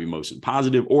 Any kind of emotion,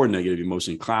 positive or negative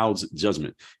emotion, clouds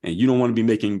judgment. And you don't want to be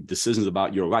making decisions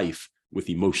about your life with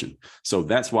emotion. So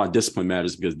that's why discipline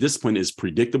matters, because discipline is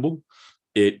predictable.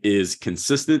 It is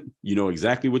consistent. You know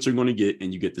exactly what you're going to get,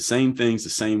 and you get the same things the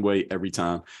same way every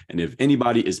time. And if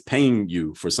anybody is paying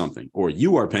you for something, or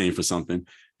you are paying for something,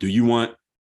 do you want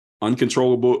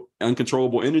uncontrollable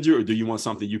energy, or do you want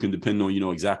something you can depend on, you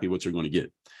know exactly what you're going to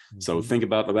get? So think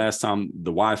about the last time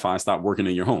the Wi-Fi stopped working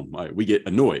in your home. Right? We get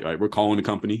annoyed, right? We're calling the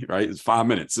company, right? It's 5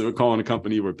 minutes. So we're calling the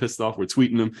company, we're pissed off, we're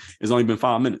tweeting them. It's only been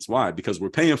 5 minutes. Why? Because we're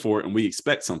paying for it and we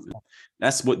expect something.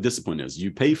 That's what discipline is.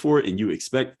 You pay for it and you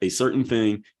expect a certain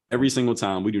thing every single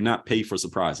time. We do not pay for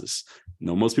surprises.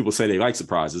 Most people say they like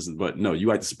surprises, but no, you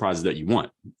like the surprises that you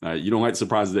want. You don't like the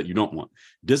surprises that you don't want.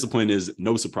 Discipline is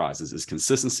no surprises. It's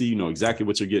consistency. You know exactly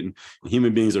what you're getting.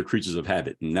 Human beings are creatures of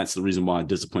habit. And that's the reason why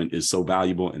discipline is so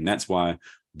valuable. And that's why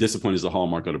discipline is the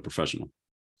hallmark of the professional.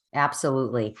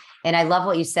 Absolutely. And I love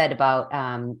what you said about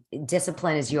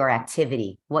discipline is your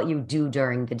activity, what you do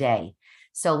during the day.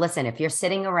 So listen, if you're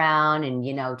sitting around and,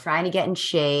 trying to get in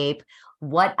shape,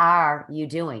 what are you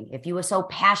doing? If you were so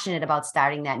passionate about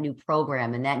starting that new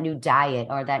program and that new diet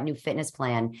or that new fitness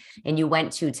plan, and you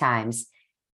went 2 times,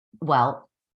 well,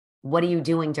 what are you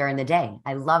doing during the day?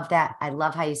 I love that. I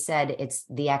love how you said it's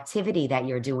the activity that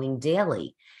you're doing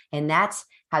daily. And that's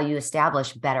how you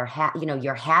establish better,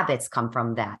 your habits come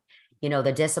from that.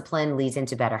 The discipline leads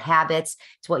into better habits.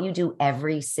 It's what you do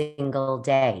every single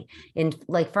day. And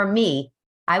like for me,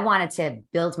 I wanted to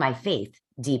build my faith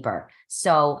deeper.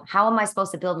 So how am I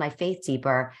supposed to build my faith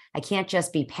deeper? I can't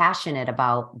just be passionate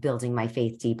about building my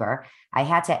faith deeper. I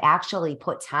had to actually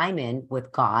put time in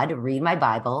with God, read my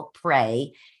Bible,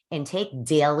 pray, and take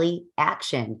daily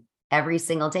action every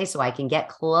single day so I can get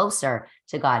closer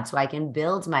to God, so I can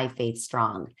build my faith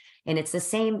strong. And it's the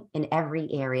same in every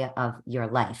area of your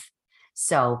life.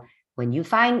 So when you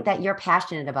find that you're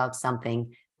passionate about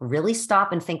something, really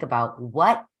stop and think about,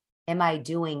 what am I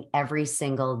doing every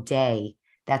single day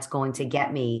that's going to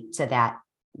get me to that,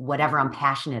 whatever I'm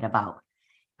passionate about?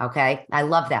 Okay. I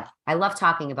love that. I love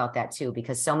talking about that too,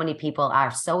 because so many people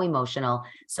are so emotional,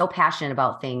 so passionate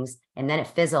about things, and then it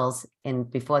fizzles in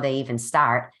before they even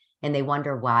start, and they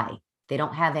wonder why. They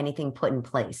don't have anything put in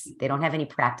place. They don't have any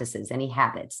practices, any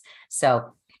habits.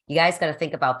 So you guys got to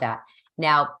think about that.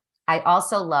 Now, I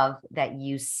also love that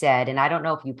you said, and I don't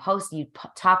know if you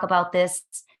talk about this,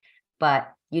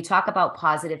 but you talk about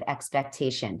positive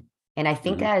expectation. And I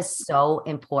think that is so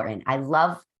important. I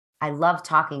love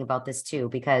talking about this too,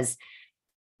 because,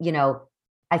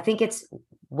 I think it's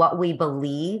what we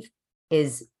believe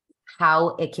is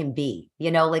how it can be,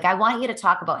 like I want you to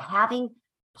talk about having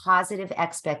positive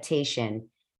expectation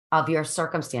of your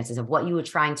circumstances, of what you were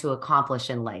trying to accomplish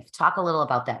in life. Talk a little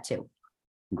about that too.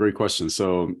 Great question.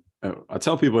 So I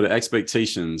tell people the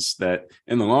expectations that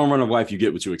in the long run of life, you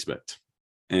get what you expect.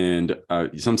 And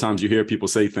sometimes you hear people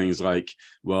say things like,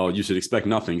 well, you should expect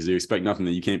nothing. Because you expect nothing,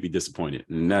 then you can't be disappointed.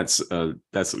 And that's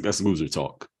loser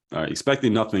talk.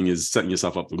 Expecting nothing is setting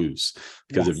yourself up to lose.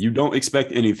 Because if you don't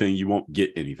expect anything, you won't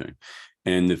get anything.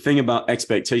 And the thing about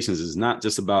expectations is not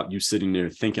just about you sitting there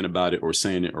thinking about it or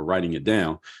saying it or writing it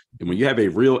down. And when you have a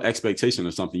real expectation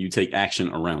of something, you take action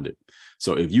around it.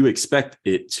 So if you expect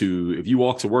if you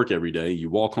walk to work every day, you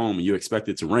walk home and you expect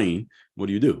it to rain, what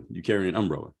do? You carry an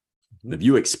umbrella. If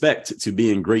you expect to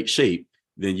be in great shape,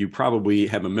 then you probably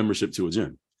have a membership to a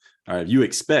gym. All right. If you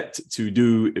expect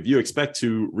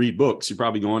to read books, you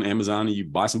probably go on Amazon and you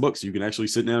buy some books. You can actually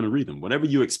sit down and read them. Whatever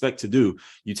you expect to do,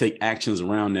 you take actions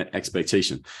around that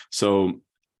expectation. So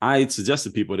I suggest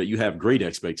to people that you have great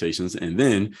expectations, and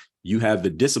then you have the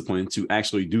discipline to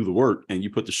actually do the work, and you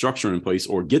put the structure in place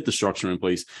or get the structure in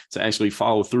place to actually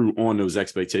follow through on those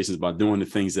expectations by doing the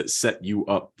things that set you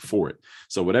up for it.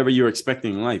 So whatever you're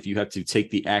expecting in life, you have to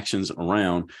take the actions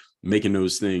around making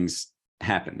those things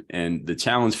happen. And the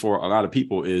challenge for a lot of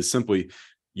people is simply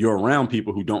you're around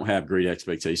people who don't have great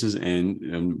expectations.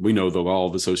 And we know the law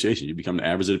of association. You become the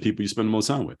average of the people you spend the most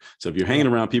time with. So if you're hanging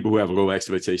around people who have low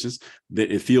expectations,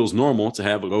 that it feels normal to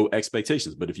have low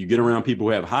expectations. But if you get around people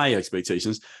who have high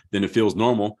expectations, then it feels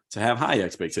normal to have high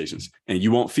expectations. And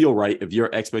you won't feel right if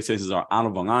your expectations are out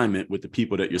of alignment with the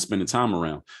people that you're spending time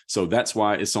around. So that's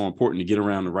why it's so important to get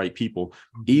around the right people,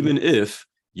 even if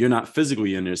you're not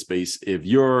physically in their space. If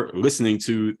you're listening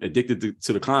to Addicted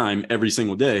to the Climb every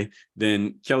single day,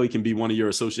 then Kelly can be one of your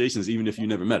associations, even if you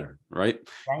never met her, right?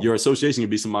 Your association can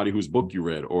be somebody whose book you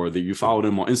read, or that you follow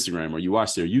them on Instagram, or you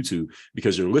watch their YouTube,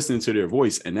 because you're listening to their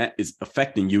voice, and that is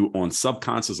affecting you on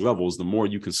subconscious levels the more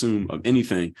you consume of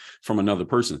anything from another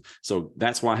person. So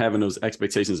that's why having those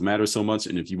expectations matters so much.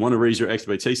 And if you want to raise your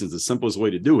expectations, the simplest way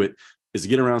to do it is to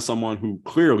get around someone who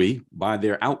clearly, by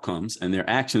their outcomes and their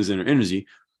actions and their energy,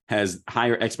 has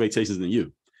higher expectations than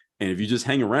you. And if you just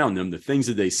hang around them, the things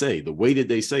that they say, the way that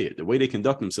they say it, the way they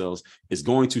conduct themselves is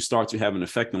going to start to have an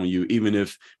effect on you, even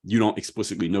if you don't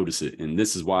explicitly notice it. And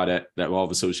this is why that law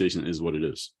of association is what it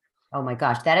is. Oh my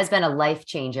gosh, that has been a life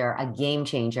changer, a game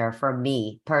changer for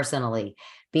me personally,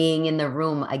 being in the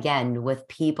room again with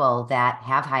people that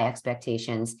have high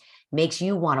expectations makes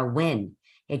you want to win.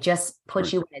 It just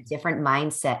puts you in a different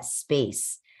mindset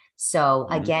space. So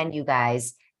again, you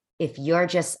guys, if you're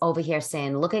just over here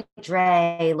saying, look at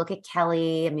Dre, look at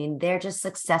Kelly, I mean, they're just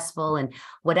successful, and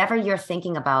whatever you're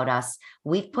thinking about us,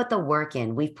 we've put the work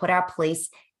in, we've put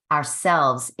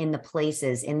ourselves in the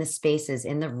places, in the spaces,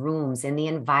 in the rooms, in the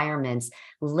environments,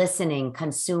 listening,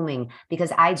 consuming,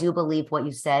 because I do believe what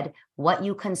you said, what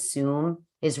you consume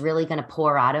is really going to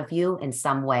pour out of you in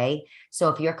some way. So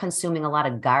if you're consuming a lot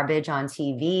of garbage on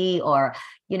TV, or,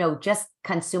 just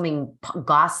consuming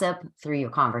gossip through your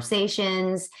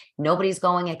conversations, nobody's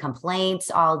going at complaints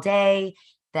all day,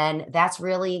 then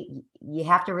you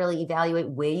have to really evaluate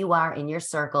where you are in your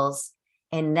circles.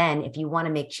 And then if you want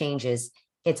to make changes,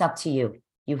 it's up to you.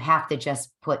 You have to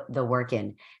just put the work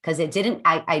in, because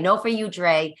I know for you,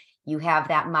 Dre, you have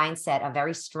that mindset, a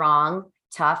very strong,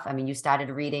 tough. I mean, you started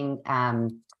reading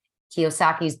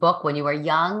Kiyosaki's book when you were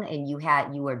young, and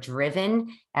you were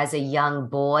driven as a young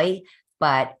boy,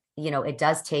 but it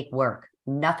does take work.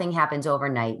 Nothing happens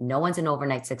overnight. No one's an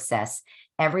overnight success.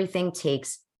 Everything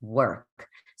takes work.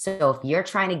 So if you're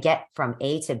trying to get from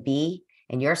A to B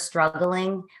and you're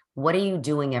struggling, what are you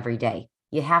doing every day?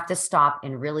 You have to stop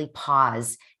and really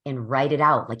pause and write it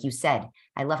out. Like you said,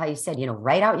 I love how you said,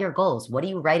 write out your goals. What are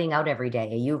you writing out every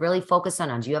day? Are you really focused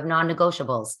on? Do you have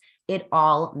non-negotiables? It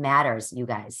all matters, you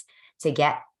guys, to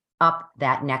get up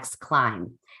that next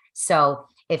climb. So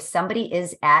if somebody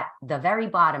is at the very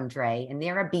bottom, Dre, and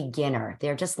they're a beginner,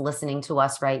 they're just listening to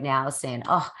us right now saying,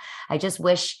 oh, I just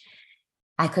wish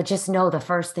I could just know the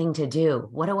first thing to do.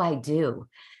 What do I do?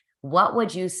 What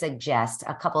would you suggest,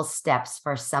 a couple steps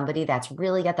for somebody that's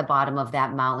really at the bottom of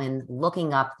that mountain,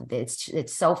 looking up?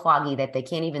 It's so foggy that they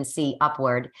can't even see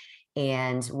upward.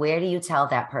 And where do you tell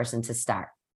that person to start?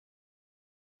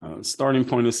 Starting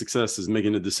point of success is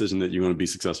making a decision that you're going to be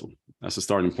successful. That's the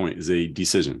starting point, is a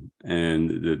decision.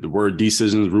 And the word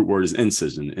decision, the root word is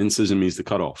incision. Incision means to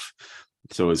cut off.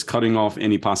 So it's cutting off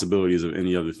any possibilities of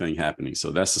any other thing happening.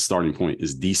 So that's the starting point,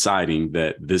 is deciding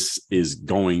that this is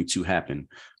going to happen.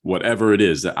 Whatever it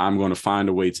is, that I'm going to find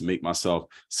a way to make myself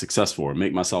successful, or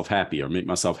make myself happy, or make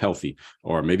myself healthy,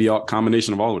 or maybe a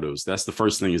combination of all of those. That's the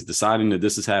first thing, is deciding that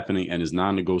this is happening and is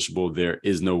non-negotiable. There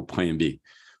is no plan B.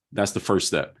 That's the first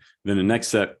step. Then the next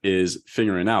step is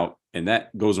figuring out, and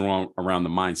that goes around the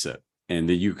mindset. And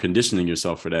then you're conditioning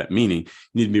yourself for that, meaning you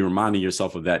need to be reminding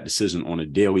yourself of that decision on a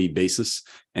daily basis,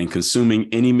 and consuming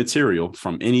any material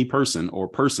from any person or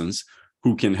persons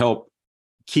who can help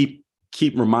keep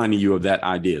reminding you of that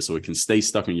idea, so it can stay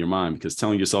stuck in your mind, because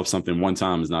telling yourself something one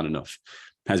time is not enough.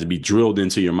 It has to be drilled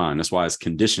into your mind. That's why it's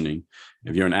conditioning.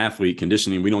 If you're an athlete,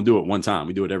 conditioning, we don't do it one time.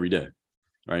 We do it every day.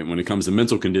 Right? When it comes to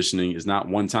mental conditioning, it's not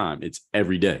one time, it's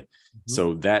every day.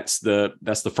 So that's the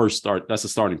first start. That's the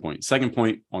starting point. Second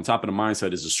point, on top of the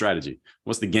mindset, is the strategy.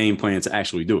 What's the game plan to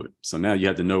actually do it? So now you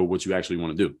have to know what you actually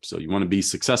want to do. So you want to be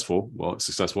successful. Well,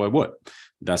 successful at what?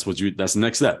 That's the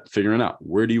next step. Figuring out,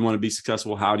 where do you want to be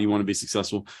successful? How do you want to be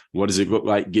successful? What does it look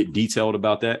like? Get detailed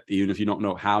about that. Even if you don't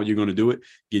know how you're going to do it,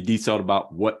 get detailed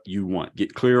about what you want.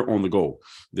 Get clear on the goal.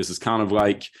 This is kind of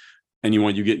like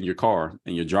anyone, you get in your car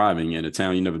and you're driving in a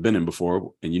town you've never been in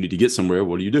before, and you need to get somewhere.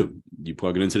 What do? You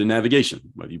plug it into the navigation,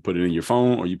 whether you put it in your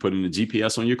phone or you put in the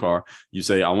GPS on your car. You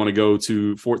say, I want to go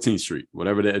to 14th Street,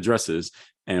 whatever the address is.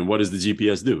 And what does the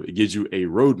GPS do? It gives you a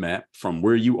roadmap from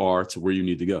where you are to where you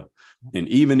need to go. And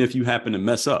even if you happen to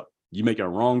mess up, you make a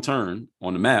wrong turn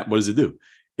on the map, what does it do?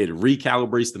 It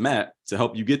recalibrates the map to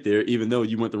help you get there, even though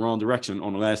you went the wrong direction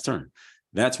on the last turn.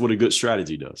 That's what a good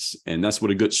strategy does. And that's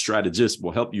what a good strategist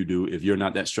will help you do if you're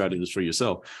not that strategist for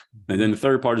yourself. And then the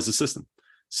third part is the system.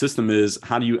 System is,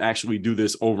 how do you actually do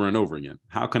this over and over again?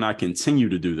 How can I continue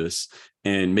to do this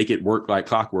and make it work like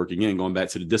clockwork? Again, going back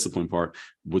to the discipline part,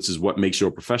 which is what makes you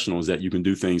a professional, is that you can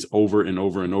do things over and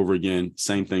over and over again,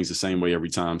 same things the same way every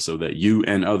time, so that you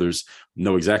and others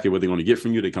know exactly what they're going to get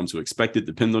from you. They come to expect it,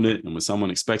 depend on it. And when someone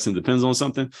expects and depends on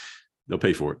something, they'll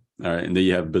pay for it. All right. And then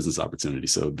you have a business opportunity.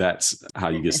 So that's how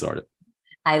you get started.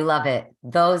 I love it.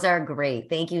 Those are great.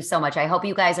 Thank you so much. I hope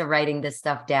you guys are writing this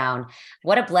stuff down.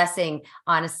 What a blessing.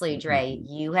 Honestly, Dre,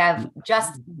 you have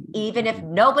just, even if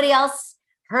nobody else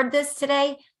heard this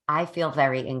today, I feel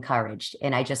very encouraged.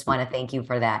 And I just want to thank you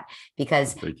for that,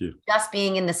 because thank you. Just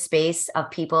being in the space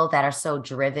of people that are so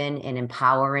driven and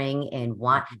empowering and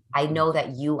I know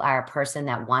that you are a person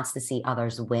that wants to see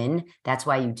others win. That's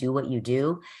why you do what you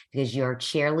do, because you're a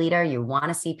cheerleader. You want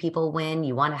to see people win.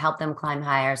 You want to help them climb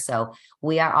higher. So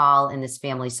we are all in this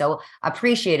family, so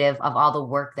appreciative of all the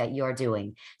work that you're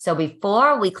doing. So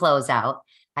before we close out,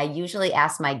 I usually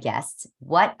ask my guests,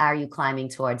 what are you climbing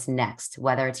towards next,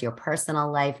 whether it's your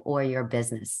personal life or your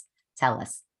business? Tell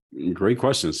us. Great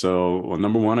question. So, well,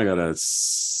 number one, I got a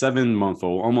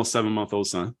 7-month-old, almost 7-month-old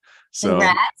son. So,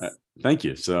 Congrats. thank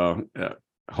you. So,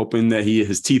 hoping that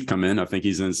his teeth come in. I think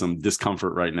he's in some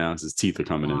discomfort right now. His teeth are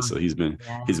coming in. So he's been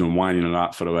whining a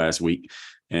lot for the last week.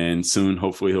 And soon,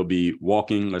 hopefully, he'll be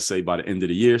walking, let's say by the end of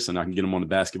the year, so I can get him on the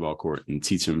basketball court and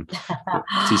teach him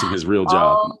his real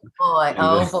job.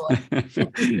 Oh boy.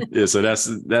 Yeah, so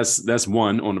that's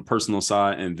one on the personal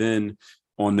side. And then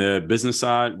on the business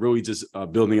side, really just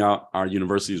building out our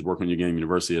universities, Work on Your Game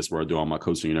University. That's where I do all my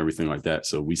coaching and everything like that.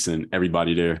 So we send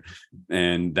everybody there.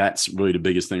 And that's really the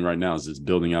biggest thing right now is just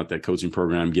building out that coaching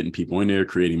program, getting people in there,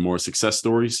 creating more success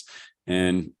stories.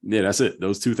 And yeah, that's it.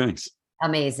 Those two things.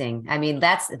 Amazing. I mean,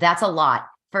 that's a lot.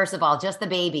 First of all, just the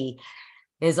baby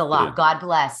is a lot. Yeah. God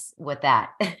bless with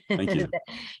that. Thank you.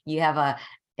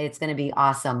 It's going to be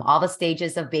awesome. All the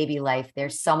stages of baby life. They're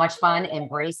so much fun.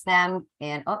 Embrace them.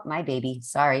 And my baby,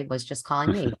 sorry, was just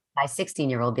calling me, my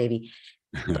 16-year-old baby.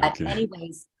 But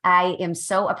anyways, I am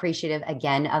so appreciative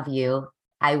again of you.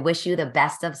 I wish you the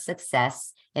best of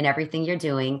success in everything you're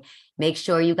doing. Make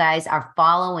sure you guys are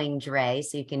following Dre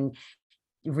so you can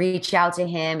reach out to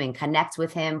him and connect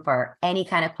with him for any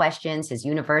kind of questions, his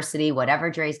university,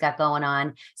 whatever Dre's got going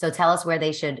on. So tell us where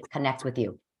they should connect with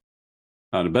you.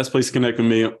 The best place to connect with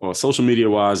me, or social media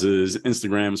wise, is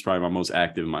Instagram. Is probably my most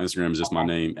active. My Instagram is just my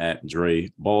name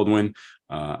 @Dre Baldwin.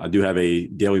 I do have a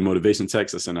daily motivation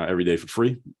text I send out every day for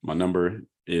free. My number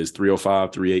is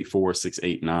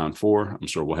 305-384-6894. I'm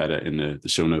sure we'll have that in the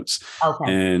show notes.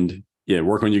 Okay. And yeah,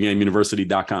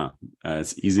 workonyourgameuniversity.com.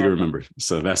 It's easy to remember.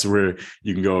 So that's where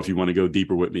you can go if you want to go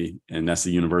deeper with me. And that's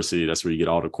the university. That's where you get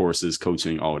all the courses,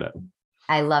 coaching, all of that.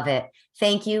 I love it.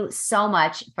 Thank you so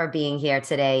much for being here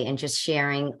today and just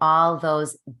sharing all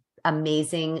those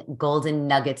amazing golden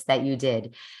nuggets that you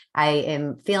did. I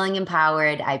am feeling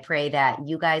empowered. I pray that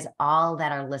you guys, all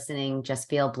that are listening, just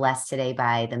feel blessed today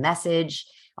by the message,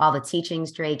 all the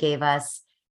teachings Dre gave us,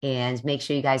 and make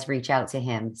sure you guys reach out to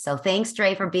him. So thanks,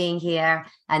 Dre, for being here.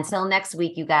 Until next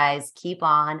week, you guys, keep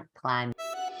on climbing.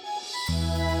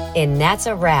 And that's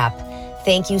a wrap.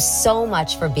 Thank you so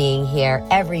much for being here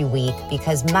every week,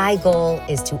 because my goal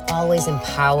is to always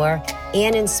empower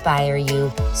and inspire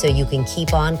you so you can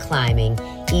keep on climbing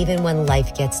even when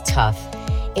life gets tough.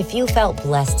 If you felt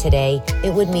blessed today,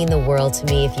 it would mean the world to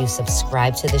me if you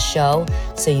subscribe to the show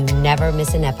so you never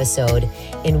miss an episode.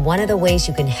 And one of the ways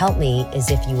you can help me is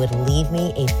if you would leave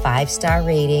me a 5-star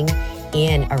rating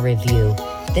and a review.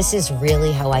 This is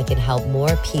really how I can help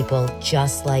more people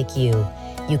just like you.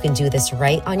 You can do this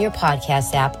right on your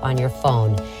podcast app on your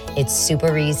phone. It's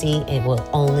super easy. It will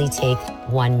only take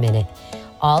 1 minute.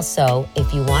 Also,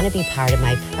 if you want to be part of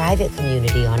my private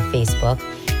community on Facebook,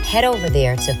 head over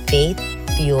there to Faith,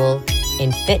 Fuel,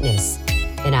 and Fitness,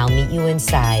 and I'll meet you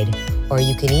inside. Or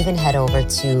you can even head over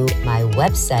to my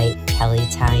website,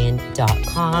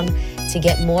 kellytyan.com, to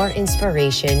get more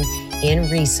inspiration and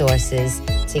resources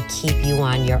to keep you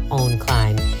on your own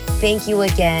climb. Thank you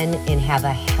again, and have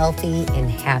a healthy and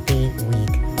happy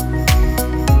week.